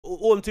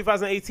autumn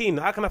 2018.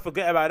 How can I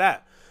forget about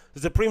that?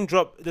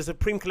 The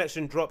Supreme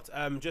collection dropped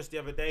just the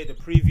other day, the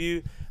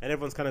preview, and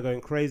everyone's kind of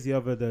going crazy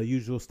over the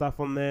usual stuff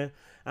on there.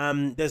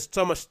 There's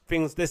so much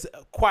things. There's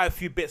quite a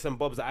few bits and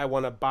bobs that I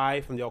want to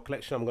buy from the old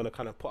collection. I'm going to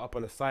kind of put up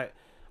on the site.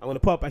 I'm going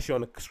to put up actually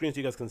on the screen so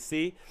you guys can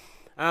see.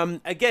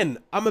 Again,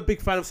 I'm a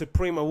big fan of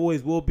Supreme. I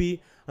always will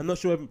be. I'm not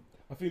sure if,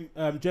 I think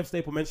Jeff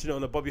Staple mentioned it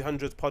on the Bobby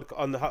Hundreds podcast,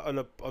 on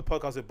the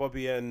podcast with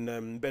Bobby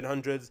and Ben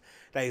Hundreds,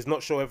 that he's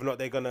not sure whether or not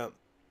they're going to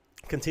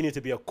continue to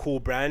be a cool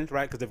brand,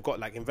 right? Because they've got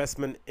like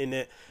investment in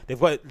it.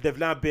 They've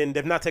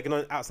now taken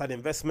on outside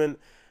investment,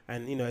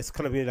 and you know it's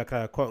kind of been like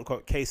a quote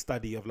unquote case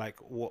study of like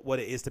what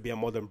it is to be a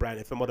modern brand.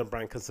 If a modern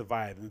brand can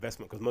survive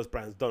investment, because most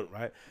brands don't,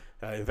 right?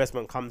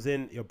 Investment comes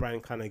in, your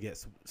brand kind of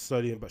gets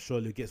slowly but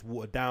surely gets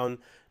watered down.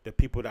 The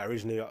people that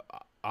originally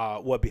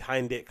were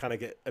behind it kind of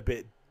get a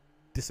bit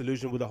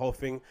disillusioned with the whole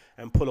thing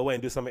and pull away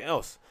and do something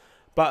else.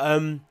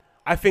 But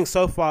I think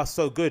so far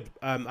so good.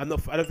 I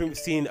don't think we've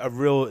seen a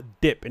real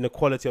dip in the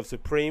quality of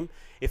Supreme.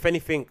 If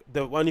anything,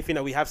 the only thing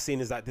that we have seen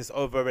is that this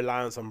over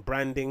reliance on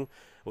branding,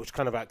 which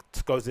kind of like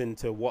goes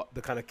into what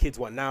the kind of kids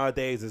want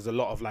nowadays. There's a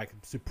lot of like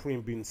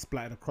Supreme being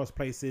splattered across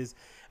places.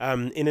 Back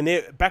in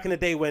the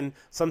day when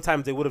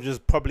sometimes they would have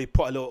just probably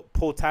put a little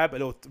pull tab, a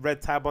little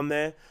red tab on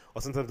there,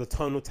 or sometimes the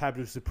tonal tab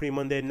with Supreme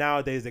on there.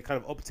 Nowadays they're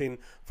kind of opting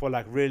for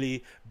like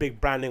really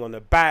big branding on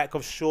the back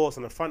of shorts,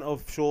 on the front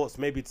of shorts,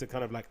 maybe to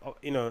kind of like,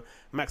 you know,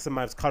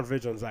 maximize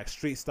coverage on like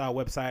street style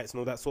websites and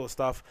all that sort of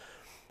stuff.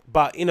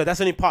 But, you know, that's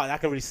the only part that I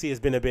can really see has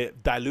been a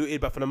bit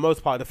diluted. But for the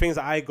most part, the things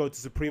that I go to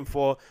Supreme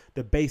for,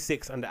 the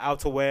basics and the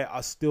outerwear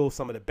are still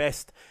some of the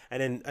best. And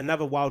then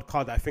another wild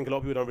card that I think a lot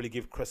of people don't really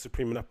give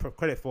Supreme enough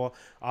credit for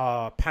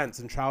are pants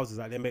and trousers.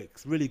 Like, they make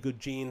really good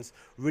jeans,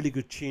 really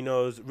good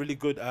chinos, really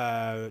good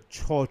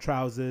chore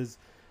trousers,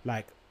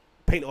 like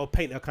painter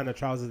kind of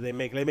trousers they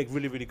make. They make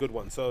really, really good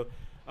ones. So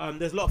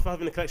there's a lot of stuff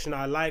in the collection that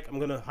I like. I'm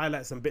going to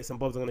highlight some bits and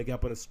bobs I'm going to get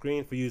up on the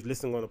screen. For you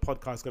listening on the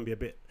podcast, it's going to be a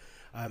bit,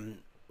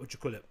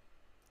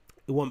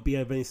 it won't be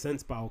of any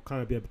sense, but I'll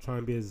kind of be able to try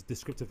and be as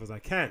descriptive as I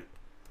can.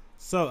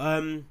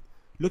 So,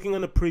 looking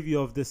on the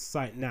preview of this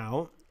site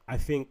now, I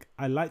think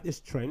I like this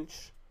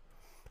trench.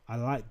 I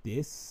like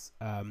this.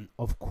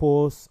 Of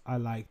course, I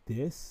like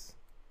this.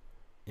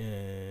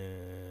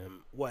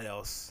 What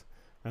else?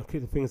 I'll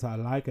keep the things that I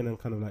like and then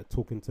kind of like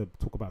talk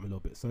about them a little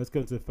bit. So let's go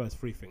into the first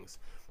three things.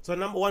 So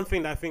number one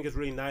thing that I think is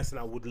really nice and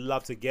I would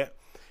love to get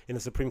in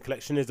the Supreme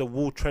collection is a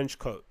wool trench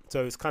coat.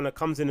 So it's kind of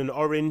comes in an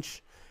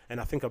orange and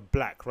I think a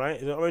black, right?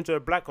 Is it orange or a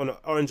black, or an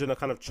orange and a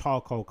kind of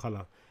charcoal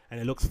color? And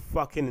it looks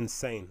fucking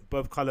insane.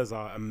 Both colors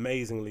are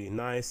amazingly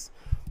nice.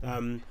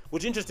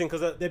 Which is interesting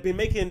because they've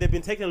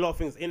been taking a lot of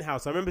things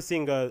in-house. I remember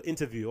seeing an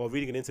interview or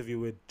reading an interview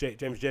with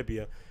James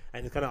Jebbia,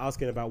 and he's kind of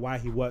asking about why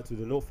he worked with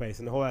the North Face,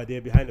 and the whole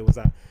idea behind it was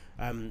that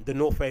the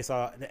North Face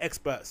are the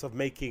experts of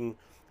making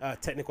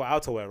technical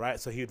outerwear, right?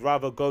 So he'd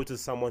rather go to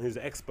someone who's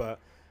an expert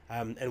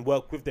and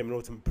work with them in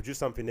order to produce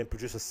something than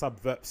produce a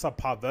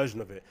subpar version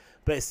of it.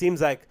 But it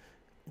seems like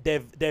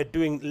they're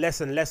doing less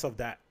and less of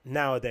that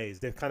nowadays.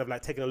 They've kind of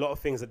like taken a lot of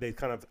things that they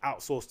kind of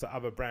outsourced to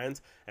other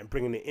brands and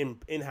bringing it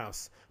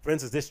in-house. For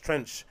instance, this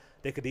trench,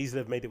 they could easily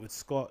have made it with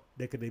Scott.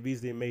 They could have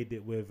easily made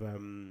it with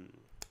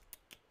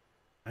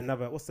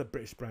another, what's the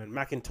British brand?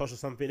 Macintosh or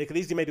something. They could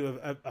easily made it with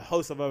a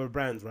host of other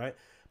brands, right?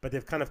 But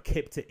they've kind of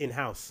kept it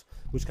in-house,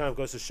 which kind of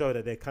goes to show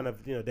that they kind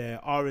of, you know, their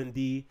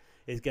R&D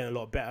is getting a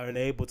lot better and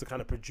they're able to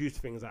kind of produce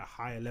things at a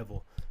higher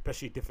level,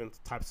 especially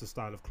different types of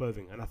style of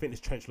clothing. And I think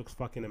this trench looks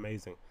fucking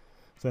amazing.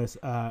 So it's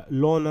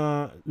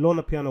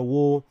Lorna piano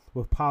wool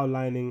with power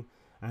lining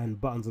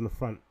and buttons on the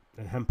front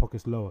and hand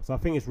pockets lower. So I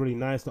think it's really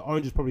nice. The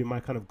orange is probably my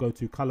kind of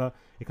go-to color.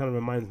 It kind of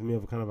reminds me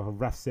of kind of a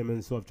Raf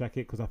Simons sort of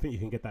jacket because I think you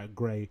can get that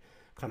gray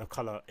kind of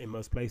color in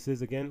most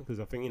places again. Because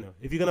I think, you know,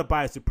 if you're going to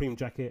buy a Supreme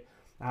jacket,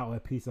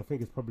 outerwear piece, I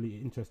think it's probably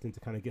interesting to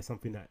kind of get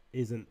something that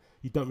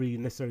you don't really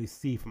necessarily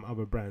see from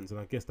other brands. And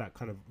I guess that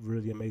kind of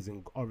really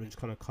amazing orange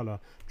kind of color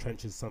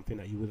trench is something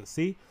that you wouldn't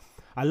see.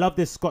 I love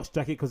this Scotch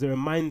jacket because it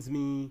reminds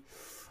me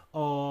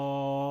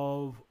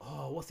of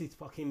what's his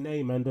fucking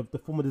name, man, the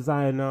former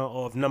designer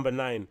of Number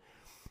 9.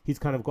 He's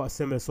kind of got a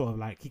similar sort of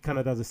like, he kind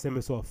of does a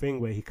similar sort of thing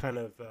where he kind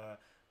of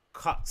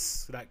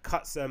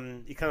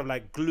he kind of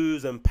like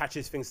glues and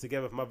patches things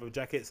together from other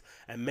jackets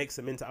and makes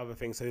them into other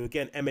things. So he'll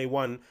get an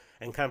MA1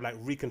 and kind of like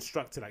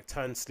reconstruct it, like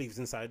turn sleeves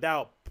inside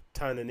out,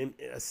 turn an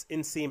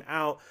inseam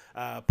out,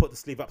 put the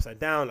sleeve upside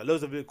down. Like,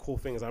 loads of really cool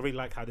things. I really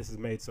like how this is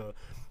made. So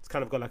it's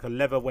kind of got like a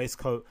leather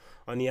waistcoat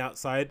on the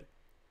outside,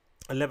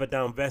 a leather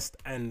down vest,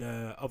 and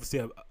obviously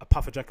a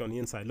puffer jacket on the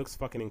inside. Looks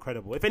fucking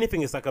incredible. If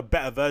anything, it's like a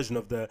better version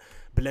of the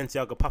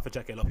Balenciaga puffer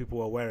jacket a lot of people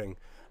were wearing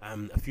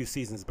a few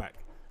seasons back.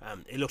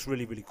 It looks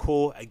really, really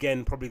cool.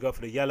 Again, probably go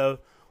for the yellow,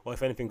 or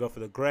if anything, go for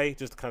the grey,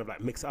 just to kind of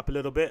like mix it up a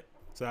little bit.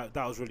 So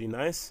that was really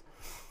nice.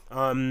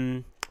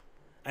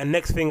 And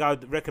next thing I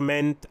would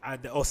recommend,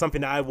 or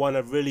something that I want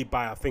to really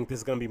buy, I think this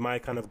is going to be my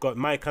kind of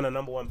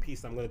number one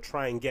piece that I'm going to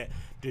try and get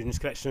during this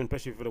collection,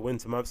 especially for the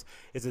winter months,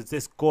 is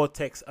this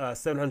Gore-Tex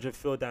 700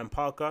 Fill Down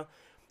Parka.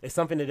 It's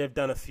something that they've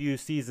done a few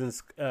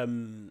seasons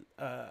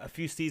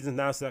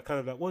now. So that kind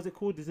of like, what is it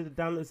called? Is it a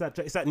down? Is that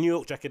it's that New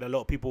York jacket? A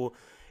lot of people,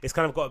 it's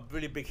kind of got a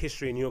really big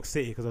history in New York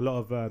City because a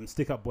lot of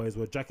stick up boys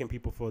were jacking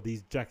people for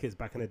these jackets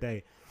back in the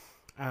day.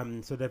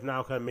 So they've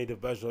now kind of made a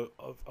version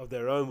of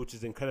their own, which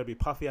is incredibly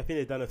puffy. I think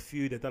they've done a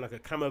few. They've done like a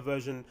camo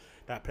version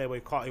that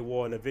Playboy Carti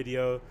wore in a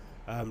video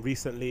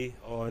recently,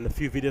 or in a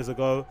few videos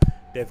ago.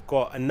 They've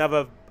got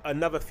another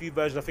few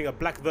versions. I think a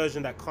black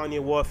version that Kanye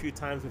wore a few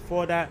times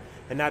before that,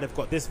 and now they've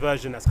got this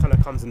version that's kind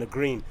of comes in the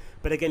green.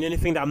 But again, the only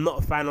thing that I'm not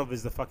a fan of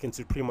is the fucking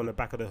Supreme on the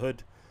back of the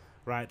hood.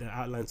 Right, the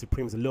outline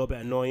Supreme is a little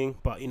bit annoying,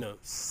 but you know,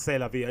 c'est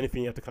la vie.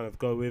 Anything you have to kind of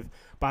go with.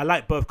 But I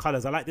like both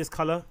colors. I like this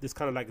color, this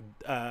kind of like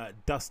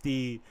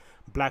dusty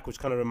black, which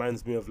kind of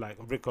reminds me of like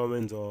Rick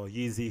Owens or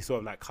Yeezy sort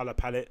of like color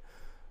palette.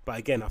 But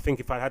again, I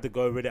think if I had to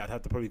go with it, I'd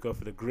have to probably go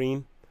for the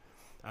green,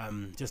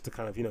 just to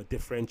kind of, you know,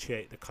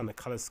 differentiate the kind of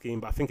color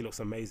scheme. But I think it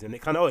looks amazing.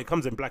 It kind of, it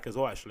comes in black as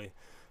well, actually.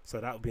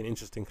 So that would be an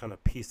interesting kind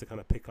of piece to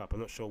kind of pick up. I'm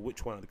not sure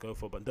which one I'd go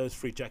for, but those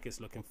three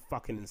jackets looking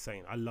fucking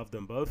insane. I love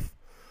them both.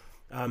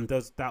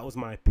 That was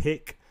my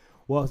pick.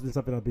 What else has been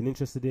something I've been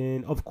interested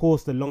in? Of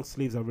course, the long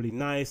sleeves are really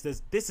nice.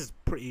 This is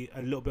pretty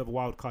a little bit of a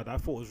wild card. I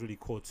thought was really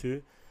cool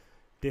too.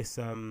 This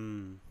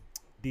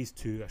these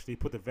two actually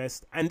put the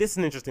vest, and this is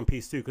an interesting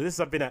piece too, because this is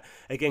something that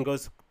again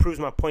proves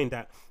my point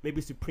that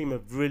maybe Supreme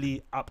have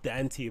really upped the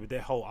ante with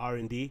their whole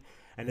R&D,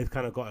 and they've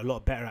kind of got a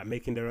lot better at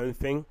making their own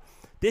thing.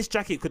 This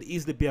jacket could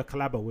easily be a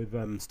collabo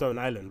with Stone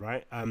Island,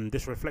 right?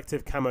 This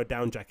reflective camo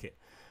down jacket.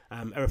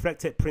 A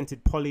reflective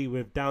printed poly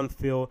with down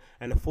feel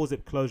and a full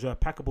zip closure,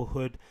 packable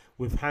hood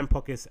with hand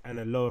pockets and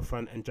a lower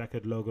front and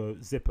jacket logo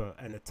zipper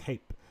and a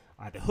tape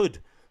at the hood.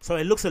 So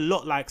it looks a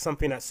lot like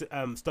something that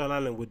Stone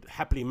Island would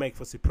happily make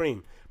for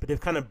Supreme, but they've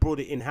kind of brought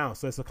it in-house.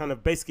 So it's a kind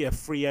of basically a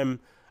 3M,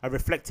 a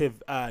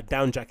reflective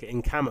down jacket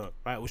in camo,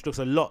 right? Which looks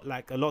a lot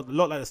like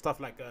the stuff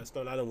like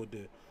Stone Island would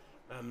do.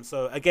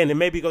 So again, it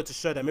maybe go to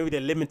show that maybe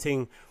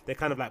they're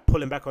kind of like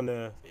pulling back on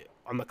the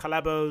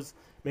collabos.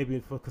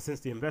 Maybe for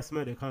consistency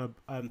investment, they're kind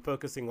of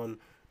focusing on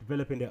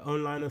developing their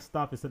own line of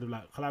stuff instead of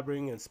like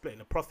collaborating and splitting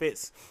the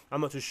profits.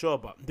 I'm not too sure,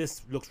 but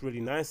this looks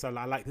really nice. I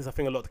like this. I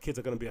think a lot of the kids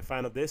are going to be a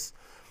fan of this.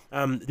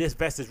 This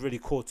vest is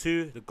really cool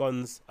too. The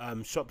Guns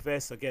shop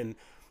vest. Again,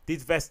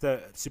 these vests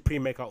that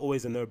Supreme make are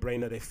always a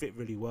no-brainer. They fit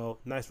really well.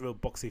 Nice, real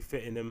boxy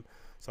fit in them.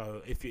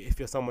 So if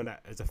you're someone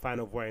that is a fan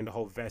of wearing the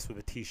whole vest with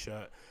a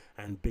t-shirt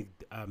and big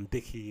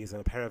Dickies and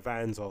a pair of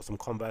Vans or some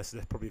Converse,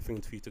 that's probably a thing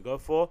for you to go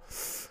for.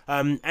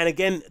 And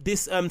again,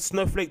 this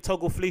snowflake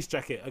toggle fleece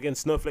jacket. Again,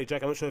 snowflake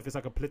jacket. I'm not sure if it's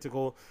like a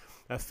political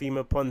theme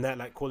upon that,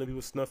 like calling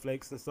people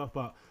snowflakes and stuff,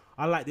 but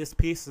I like this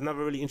piece.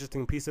 Another really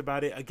interesting piece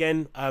about it.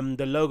 Again,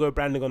 the logo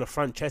branding on the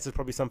front chest is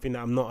probably something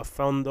that I'm not a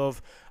fond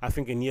of. I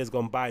think in years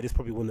gone by, this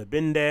probably wouldn't have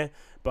been there,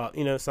 but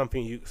you know,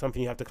 something you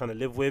have to kind of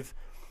live with.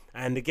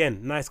 And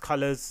again, nice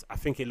colors. I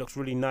think it looks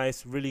really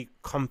nice, really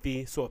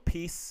comfy sort of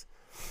piece.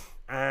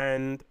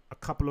 And a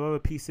couple of other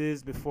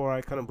pieces before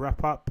I kind of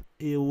wrap up.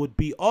 It would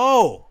be,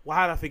 oh,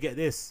 why did I forget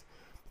this?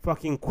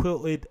 Fucking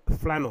quilted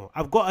flannel.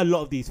 I've got a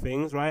lot of these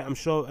things, right? I'm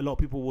sure a lot of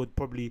people would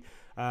probably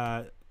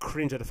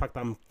cringe at the fact that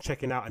I'm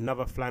checking out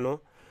another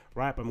flannel,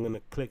 right? But I'm going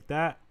to click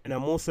that. And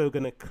I'm also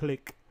going to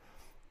click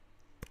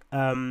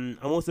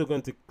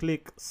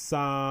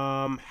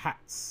some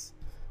hats.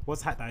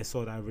 What's hat that I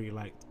saw that I really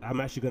liked? I'm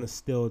actually going to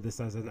steal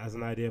this as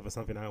an idea for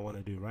something I want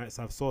to do, right?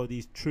 So I saw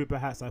these trooper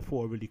hats I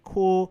thought were really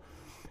cool.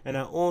 And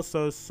I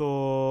also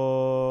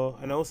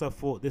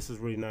thought this was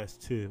really nice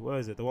too. Where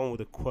is it? The one with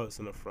the quotes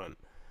on the front.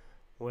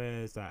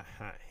 Where's that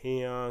hat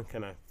here?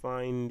 Can I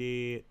find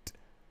it?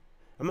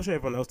 I'm not sure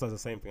everyone else does the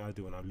same thing I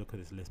do when I look at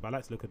this list, but I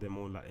like to look at them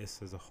all like this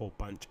as a whole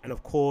bunch. And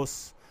of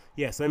course,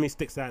 yeah, so let me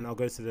stick to that and I'll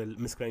go to the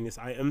miscellaneous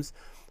items.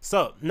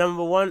 So,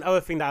 number one, other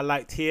thing that I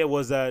liked here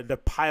was the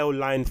pile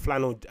lined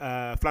flannel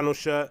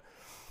shirt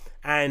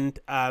and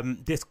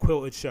this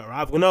quilted shirt.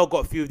 Right? I've now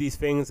got a few of these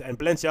things, and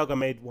Balenciaga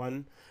made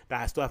one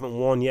that I still haven't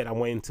worn yet. I'm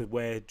waiting to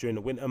wear during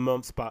the winter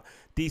months, but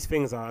these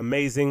things are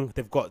amazing.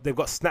 They've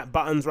got snap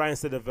buttons, right,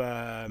 instead of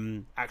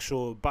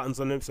actual buttons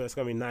on them, so it's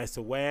gonna be nice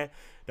to wear.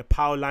 The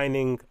power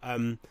lining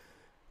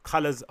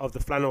colors of the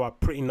flannel are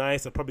pretty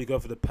nice. I'll probably go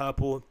for the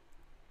purple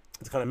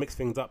to kind of mix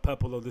things up.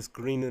 Purple or this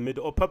green in the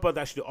middle, or purple and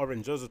actually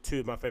orange. Those are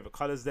two of my favorite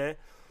colors there,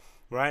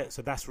 right?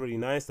 So that's really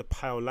nice. The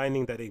pile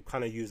lining that they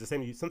kind of use the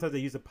same. Sometimes they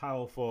use the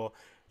pile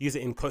use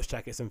it in coach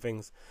jackets and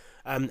things.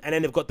 And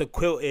then they've got the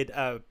quilted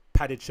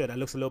padded shirt that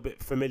looks a little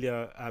bit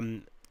familiar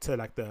to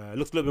like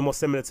looks a little bit more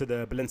similar to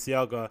the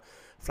Balenciaga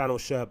flannel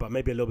shirt, but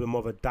maybe a little bit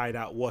more of a dyed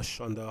out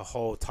wash on the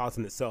whole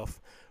tartan itself.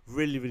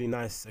 Really, really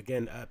nice.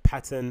 Again,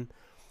 pattern,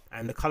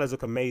 and the colors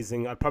look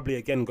amazing. I'd probably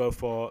again go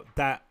for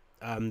that.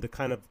 The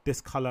kind of this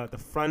color at the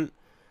front,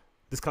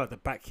 this color at the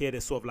back here,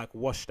 they're sort of like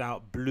washed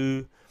out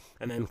blue,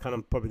 and then kind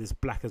of probably this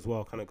black as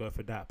well. Kind of go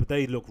for that. But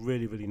they look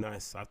really, really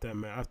nice. I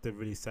have to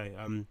really say.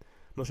 I'm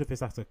not sure if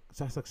it's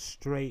just like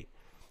straight.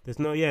 There's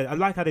no, yeah, I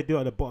like how they do it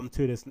at the bottom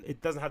too.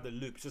 It doesn't have the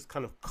loops, just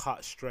kind of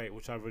cut straight,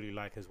 which I really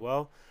like as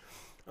well.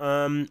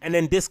 And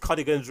then this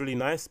cardigan is really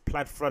nice,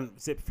 plaid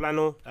front zip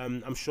flannel.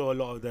 I'm sure a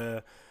lot of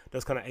the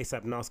those kind of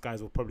ASAP Nas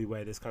guys will probably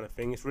wear this kind of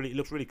thing. It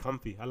looks really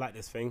comfy. I like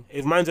this thing.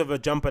 It reminds me of a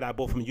jumper that I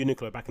bought from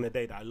Uniqlo back in the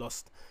day that I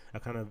lost, a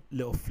kind of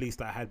little fleece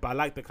that I had. But I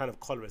like the kind of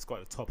collar it's got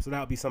at the top. So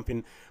that'll be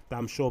something that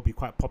I'm sure will be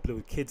quite popular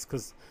with kids,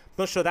 because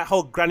I'm not sure that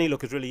whole granny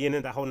look is really in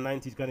it. That whole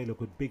 90s granny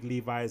look with big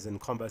Levi's and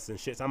Converse and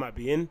shit. So I might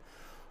be in.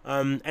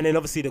 And then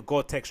obviously the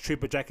Gore-Tex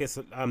Trooper jackets,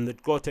 the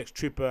Gore-Tex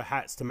Trooper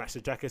hats to match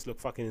the jackets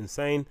look fucking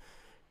insane.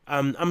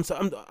 I'm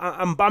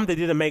bummed they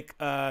didn't make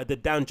the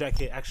down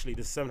jacket, actually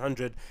the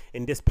 700,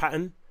 in this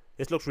pattern.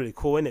 This looks really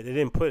cool, innit? They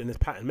didn't put it in this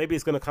pattern. Maybe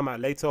it's gonna come out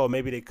later, or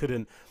maybe they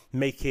couldn't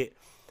make it.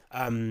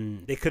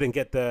 They couldn't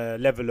get the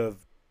level of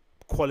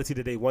quality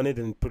that they wanted,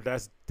 and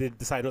they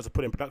decided not to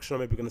put it in production. Or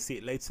maybe we're gonna see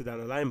it later down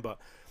the line. But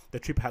the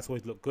Trooper hats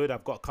always look good.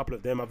 I've got a couple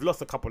of them. I've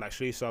lost a couple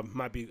actually, so it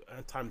might be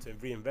time to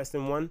reinvest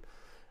in one.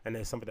 And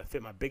there's something that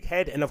fit my big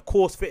head. And of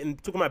course, talking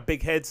about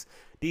big heads,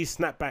 these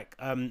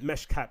snapback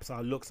mesh caps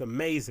looks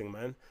amazing,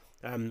 man.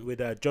 With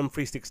John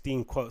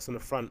 316 quotes on the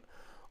front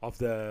of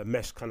the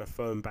mesh kind of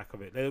foam back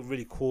of it. They look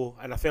really cool.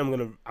 And I think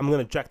I'm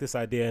gonna jack this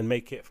idea and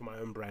make it for my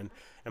own brand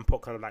and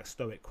put kind of like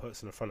stoic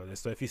quotes in the front of this.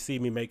 So if you see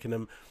me making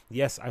them,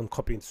 yes, I'm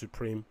copying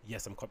Supreme.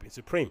 Yes, I'm copying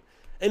Supreme.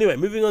 Anyway,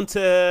 moving on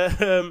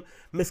to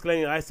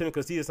miscellaneous items,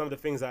 because these are some of the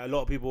things that a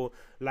lot of people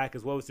like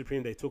as well with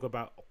Supreme. They talk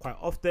about quite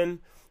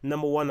often.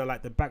 Number one, I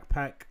like the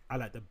backpack. I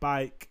like the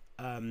bike.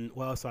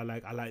 What else I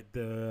like? I like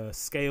the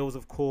scales,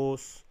 of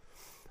course.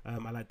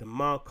 I like the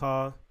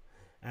marker.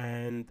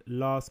 And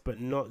last but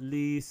not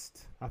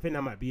least, I think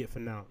that might be it for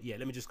now. Yeah,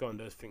 let me just go on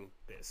those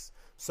bits.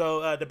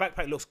 So the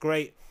backpack looks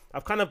great.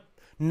 I've kind of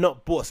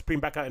not bought a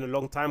Supreme backpack in a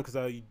long time, because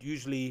I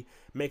usually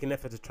make an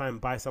effort to try and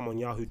buy some on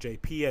Yahoo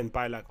JP and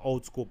buy like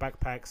old school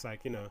backpacks,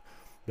 like, you know,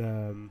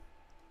 the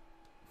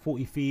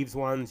 40 Thieves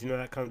ones, you know,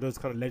 that kind of, those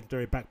kind of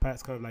legendary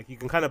backpacks. Kind of like, you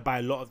can kind of buy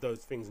a lot of those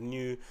things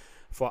new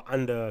for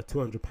under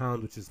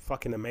 £200, which is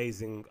fucking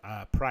amazing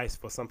price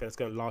for something that's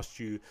going to last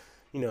you,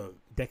 you know,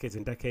 decades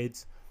and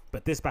decades.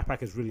 But this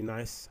backpack is really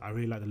nice. I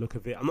really like the look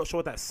of it. I'm not sure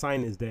what that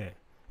sign is there.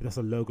 If that's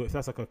a logo, if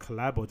that's like a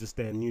collab or just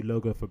their new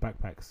logo for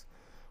backpacks.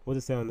 What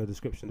does it say on the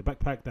description? The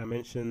backpack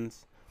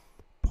dimensions,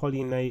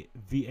 Polynate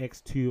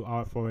VX2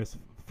 R4S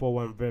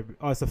 41.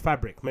 Oh, it's a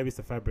fabric. Maybe it's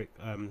a fabric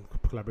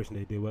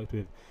collaboration they worked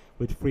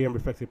with free and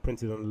reflective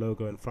printed on the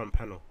logo and front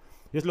panel.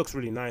 This looks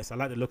really nice. I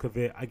like the look of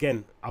it.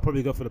 Again, I'll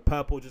probably go for the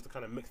purple just to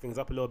kind of mix things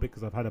up a little bit,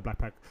 because I've had a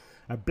black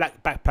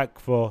backpack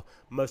for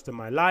most of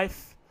my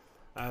life.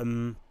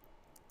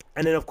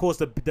 And then of course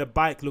the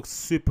bike looks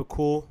super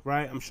cool,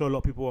 right? I'm sure a lot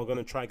of people are going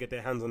to try and get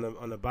their hands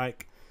on the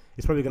bike.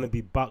 It's probably going to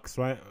be bucks,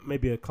 right?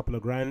 Maybe a couple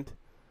of grand,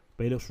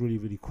 but it looks really,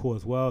 really cool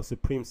as well.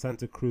 Supreme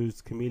Santa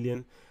Cruz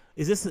Chameleon.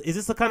 Is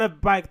this the kind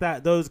of bike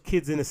that those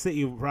kids in the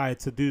city ride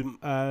to do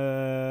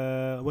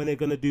when they're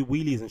going to do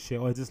wheelies and shit,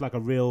 or is this like a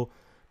real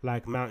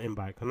like mountain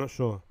bike? I'm not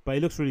sure, but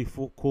it looks really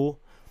cool.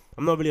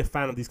 I'm not really a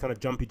fan of these kind of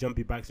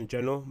jumpy bikes in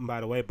general,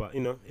 by the way, but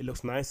you know, it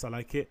looks nice. I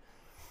like it.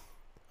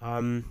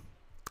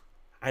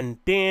 And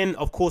then,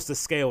 of course, the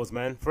scales,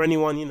 man. For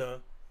anyone, you know,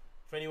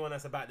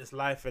 that's about this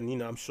life, and, you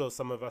know, I'm sure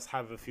some of us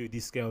have a few of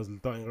these scales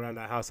dotting around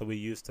our house that we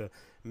use to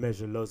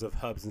measure loads of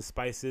herbs and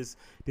spices.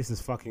 This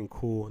is fucking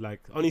cool.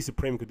 Like, only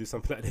Supreme could do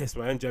something like this,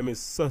 man. Jeremy is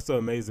so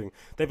amazing.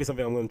 Definitely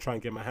something I'm going to try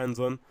and get my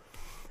hands on.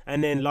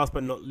 And then, last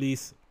but not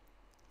least,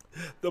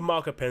 the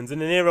marker pens.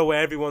 In an era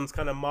where everyone's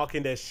kind of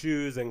marking their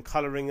shoes and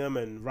colouring them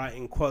and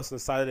writing quotes on the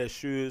side of their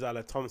shoes, a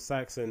la Tom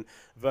Sachs and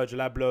Virgil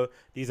Abloh,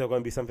 these are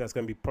going to be something that's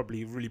going to be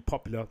probably really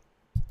popular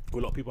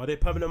with a lot of people. Are they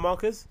permanent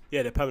markers?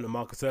 Yeah, they're permanent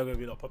markers, so they're going to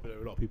be a lot popular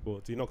with a lot of people.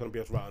 So you're not going to be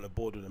able to write on the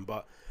board with them.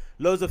 But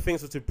loads of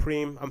things for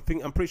Supreme. I'm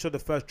pretty sure the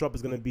first drop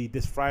is going to be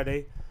this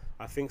Friday.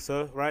 I think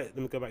so, right? Let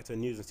me go back to the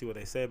news and see what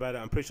they say about it.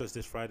 I'm pretty sure it's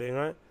this Friday,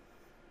 right?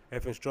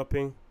 Everything's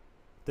dropping.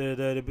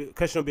 The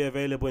collection will be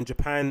available in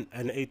Japan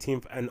on the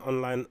 18th and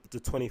online the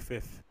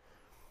 25th.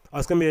 Oh,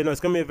 it's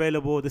gonna be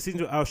available.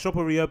 Our shop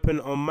will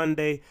reopen on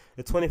Monday,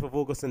 the 20th of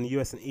August in the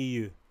US and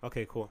EU.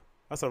 Okay, cool.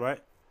 That's all right.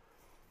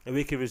 And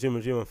we can resume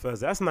on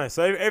Thursday. That's nice.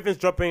 So everything's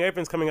dropping.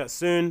 Everything's coming out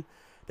soon.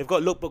 They've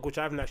got Lookbook, which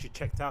I haven't actually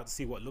checked out to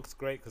see what looks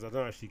great, because I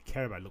don't actually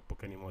care about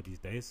Lookbook anymore these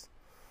days.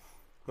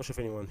 Not sure if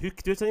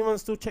anyone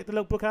still check the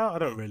Lookbook out? I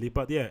don't really,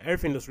 but yeah,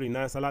 everything looks really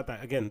nice. I like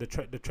that. Again, the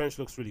trench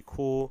looks really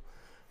cool.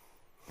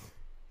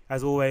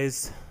 As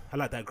always, I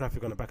like that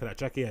graphic on the back of that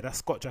jacket. Yeah, that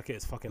Scott jacket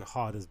is fucking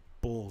hard as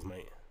balls,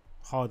 mate.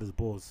 Hard as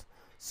balls.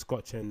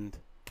 Scotch, and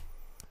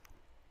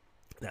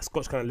that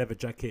Scotch kind of leather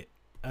jacket.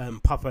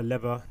 Puffer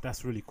leather,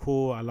 that's really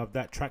cool. I love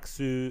that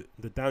tracksuit.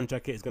 The down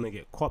jacket is gonna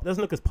get cropped.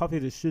 Doesn't look as puffy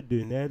as it should do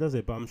in there, does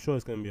it? But I'm sure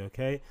it's gonna be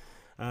okay.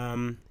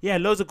 Yeah,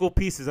 loads of good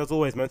pieces as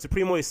always, man.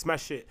 Supreme always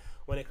smash it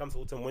when it comes to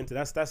autumn winter.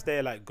 That's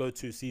their like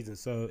go-to season.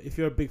 So if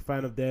you're a big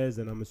fan of theirs,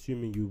 and I'm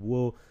assuming you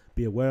will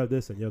be aware of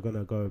this, and you're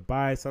gonna go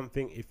buy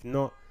something. If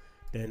not,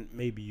 then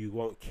maybe you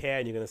won't care,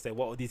 and you're gonna say,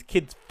 what are these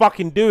kids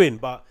fucking doing?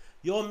 But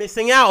you're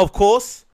missing out, of course.